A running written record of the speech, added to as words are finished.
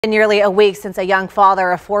Nearly a week since a young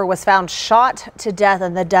father of 4 was found shot to death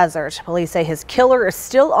in the desert. Police say his killer is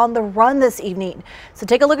still on the run this evening. So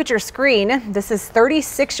take a look at your screen. This is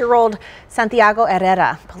 36-year-old Santiago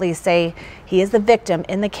Herrera. Police say he is the victim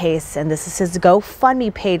in the case, and this is his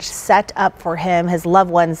GoFundMe page set up for him. His loved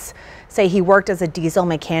ones say he worked as a diesel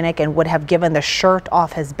mechanic and would have given the shirt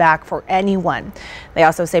off his back for anyone. They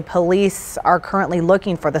also say police are currently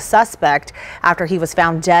looking for the suspect after he was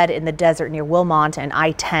found dead in the desert near Wilmont and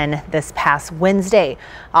I-10 this past Wednesday.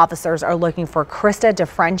 Officers are looking for Chris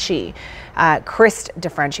DeFrenchi.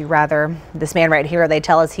 This man right here, they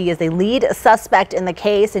tell us he is the lead suspect in the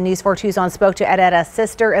case. And News 4 Tucson spoke to Herrera's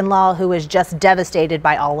sister-in-law, who is just devastated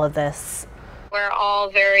by all of this. We're all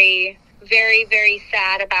very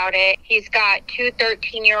sad about it. He's got 2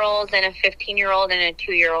 13-year-olds and a 15-year-old and a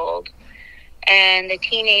 2-year-old. And the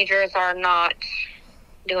teenagers are not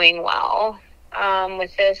doing well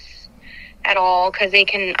with this at all because they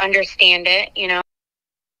can understand it, you know.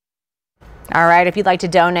 All right, if you'd like to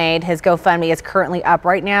donate, his GoFundMe is currently up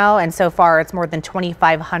right now, and so far it's more than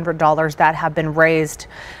 $2,500 that have been raised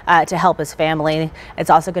to help his family. It's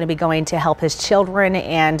also going to be going to help his children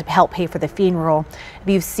and help pay for the funeral. If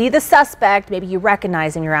you see the suspect, maybe you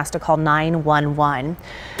recognize him, you're asked to call 911.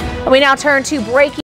 And we now turn to breaking